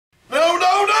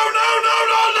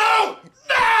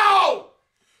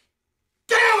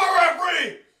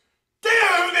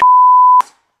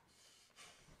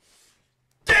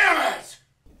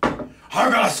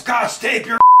tape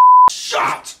your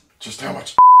shot! Just how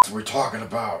much are we talking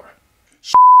about?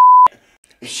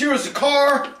 If she was a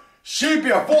car, she'd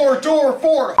be a four-door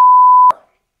Ford.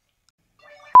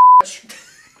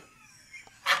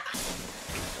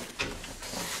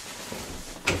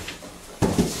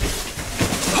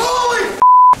 Holy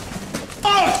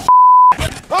oh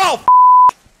oh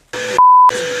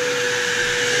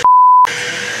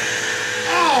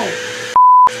oh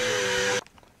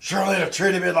Shirley have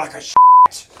treated me like a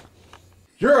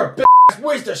You're a big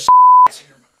waste of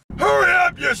Hurry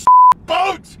up, you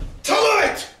boat!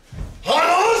 Tonight!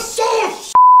 I'm so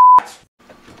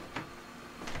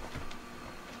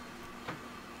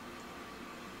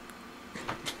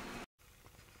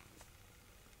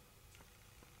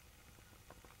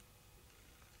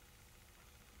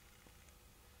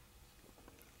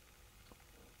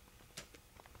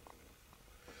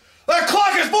That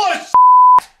clock is full of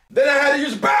Then I had to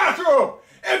use the bathroom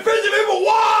and 50 people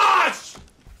watch!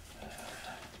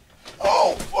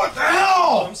 Oh, what the hell?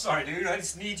 Oh, I'm sorry, dude. I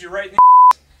just need you right in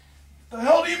The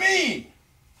hell do you mean?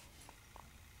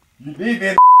 You need me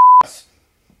in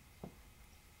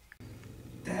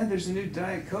Dad, there's a new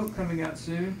Diet Coke coming out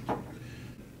soon.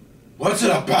 What's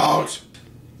it about?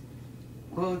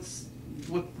 Well, it's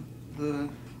what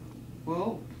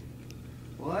well,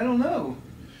 I don't know.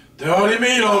 The hell do you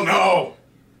mean you don't know?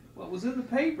 What was in the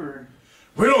paper?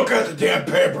 We don't got the damn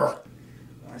paper.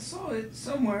 I saw it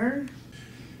somewhere.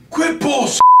 Quit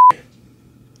bullshit.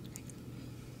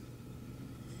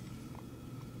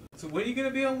 So when are you gonna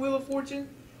be on Wheel of Fortune?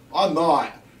 I'm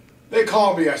not. They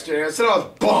called me yesterday and said I was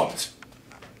bumped.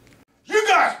 You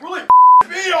guys really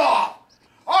me off.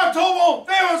 I told them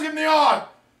they was getting me on.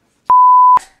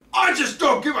 I just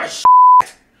don't give a shit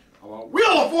about Wheel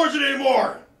of Fortune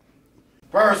anymore.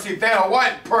 If I ever see Vanna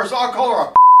White in person, I'll call her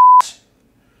a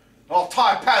I'll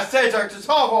tie Pat Sajak to the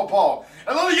telephone pole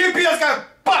and let the UPS guy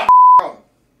butt him.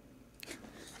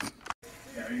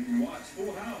 Yeah, you can watch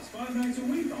Full House 5 nights a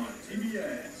week on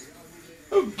TBS.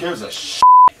 Who gives a shit?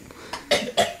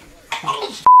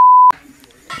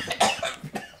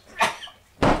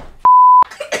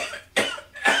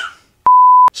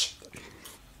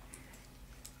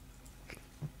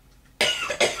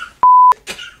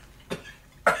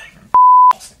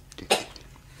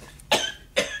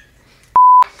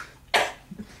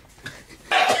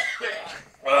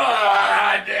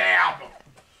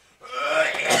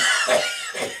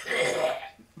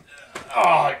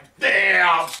 Oh,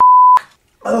 damn!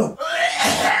 Oh.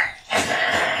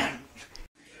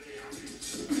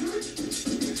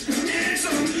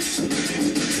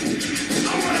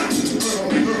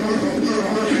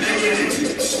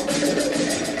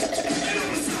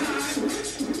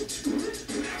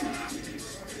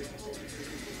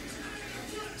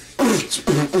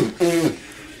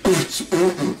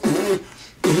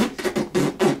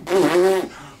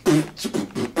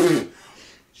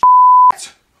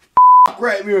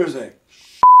 Great music.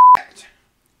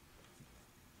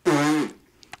 $2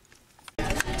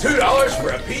 for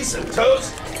a piece of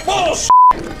toast? Bullshit!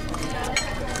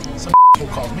 Some will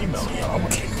call me Melody. I'm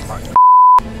gonna keep quiet.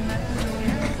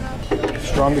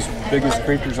 Strongest, biggest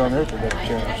creatures on Earth are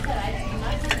vegetarians.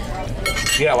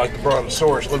 Yeah, like the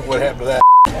brontosaurus. Look what happened to that.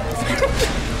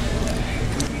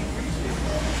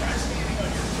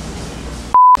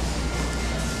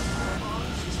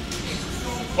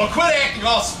 Well, quit acting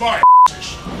all smart.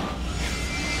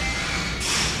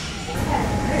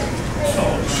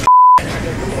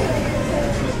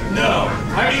 No,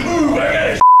 I mean move. I got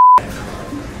it.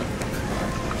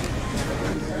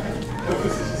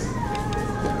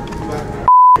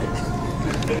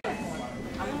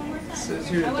 It says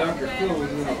here that Dr. Phil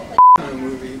was in a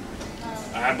movie.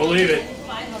 I believe it.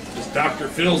 This Dr.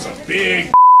 Phil's a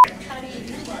big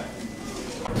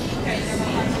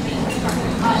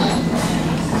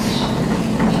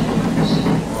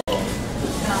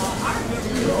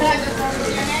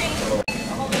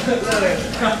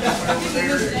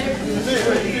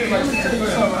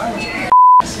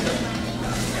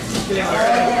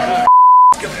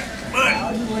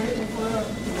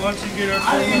Once you get our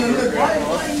phone number,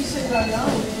 Why do you say that now?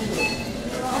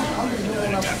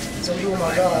 I'm doing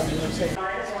my job, you know what I'm saying?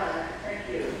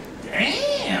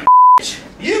 Damn,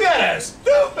 you got a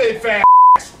stupid fat.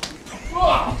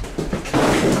 Oh.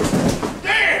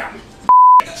 Damn.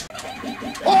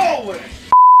 Holy.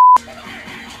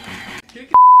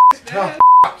 Oh,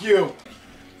 fuck you.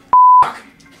 Fuck.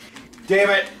 Damn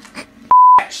it.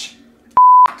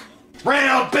 Ran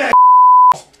out bitch.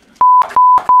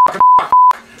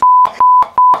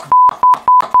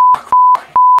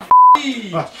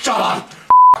 Shut up.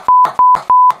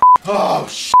 Oh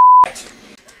shit.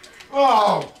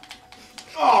 Oh.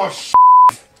 Oh, shit.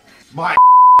 My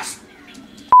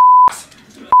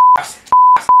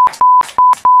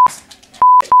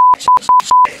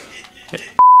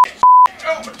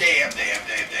oh, damn.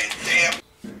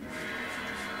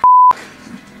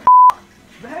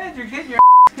 Man, you're getting your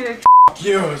kicked. Fuck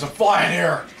you, there's a fly in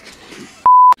here.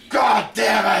 God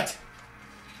damn it.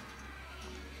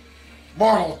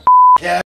 Mortal